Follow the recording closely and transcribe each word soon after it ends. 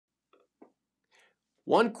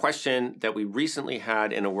One question that we recently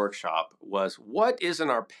had in a workshop was, what is an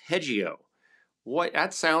arpeggio?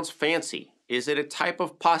 That sounds fancy. Is it a type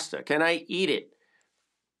of pasta? Can I eat it?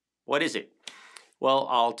 What is it? Well,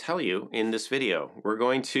 I'll tell you in this video. We're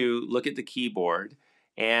going to look at the keyboard,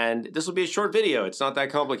 and this will be a short video. It's not that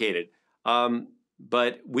complicated.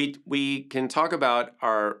 But we can talk about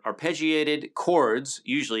our arpeggiated chords,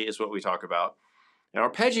 usually is what we talk about. And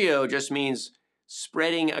arpeggio just means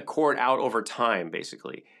spreading a chord out over time,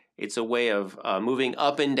 basically. It's a way of moving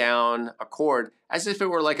up and down a chord as if it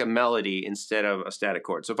were like a melody instead of a static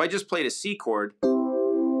chord. So if I just played a C chord,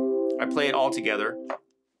 I play it all together.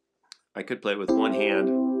 I could play it with one hand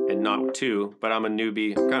and not two, but I'm a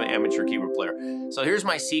newbie, I'm kind of an amateur keyboard player. So here's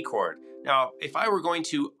my C chord. Now, if I were going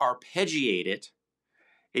to arpeggiate it,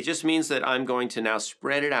 it just means that I'm going to now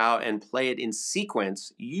spread it out and play it in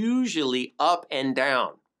sequence, usually up and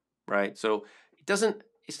down, right? So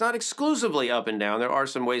it's not exclusively up and down. There are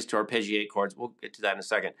some ways to arpeggiate chords. We'll get to that in a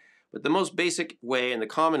second. But the most basic way and the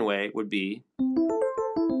common way would be, of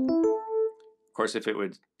course, if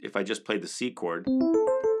I just played the C chord.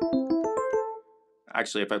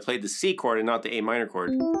 Actually, if I played the C chord and not the A minor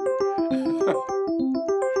chord.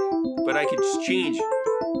 But I could just change.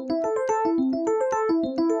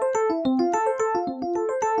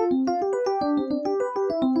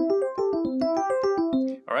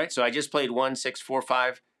 All right, so I just played 1, 6, 4,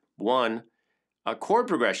 5, 1, a chord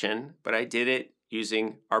progression, but I did it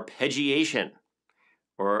using arpeggiation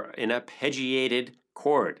or an arpeggiated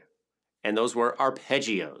chord. And those were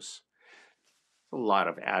arpeggios. A lot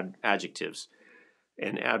of adjectives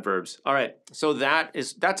and adverbs. All right, so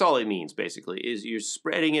that's all it means basically, is you're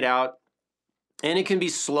spreading it out, and it can be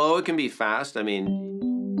slow, it can be fast. I mean,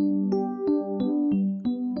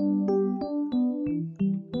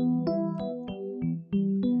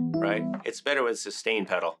 right? It's better with sustain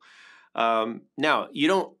pedal. Now, you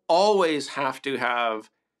don't always have to have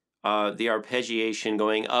the arpeggiation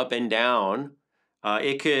going up and down.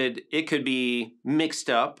 It could be mixed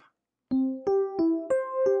up.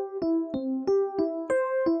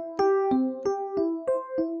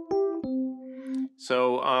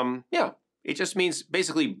 So yeah, it just means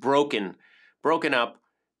basically broken up,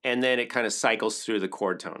 and then it kind of cycles through the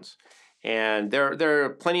chord tones. And there are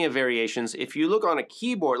plenty of variations. If you look on a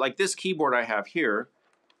keyboard, like this keyboard I have here,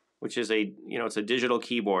 which is it's a digital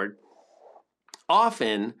keyboard,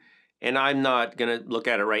 often, and I'm not gonna look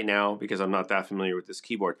at it right now because I'm not that familiar with this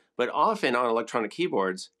keyboard, but often on electronic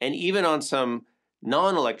keyboards, and even on some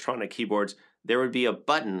non-electronic keyboards, there would be a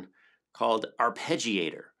button called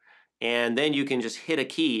arpeggiator. And then you can just hit a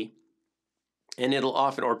key, and it'll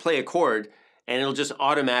or play a chord, and it'll just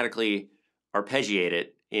automatically arpeggiate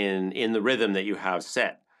it in the rhythm that you have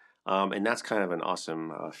set. And that's kind of an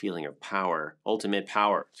awesome feeling of power, ultimate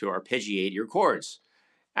power, to arpeggiate your chords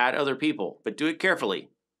at other people. But do it carefully,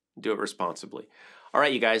 do it responsibly. All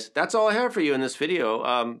right, you guys, that's all I have for you in this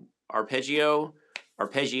video. Arpeggio,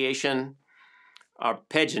 arpeggiation,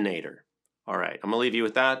 arpegginator. All right, I'm gonna leave you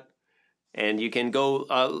with that. And you can go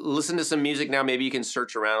listen to some music now. Maybe you can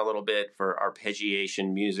search around a little bit for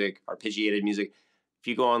arpeggiation music, arpeggiated music. If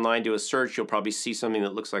you go online, do a search, you'll probably see something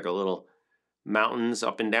that looks like a little mountains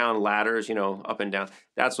up and down, ladders, up and down.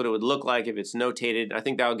 That's what it would look like if it's notated. I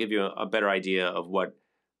think that'll give you a better idea of what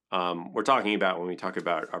we're talking about when we talk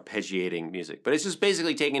about arpeggiating music. But it's just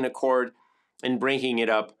basically taking a chord and breaking it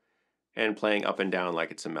up and playing up and down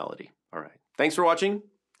like it's a melody. All right. Thanks for watching.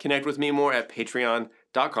 Connect with me more at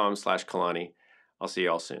patreon.com/Kalani. I'll see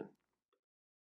you all soon.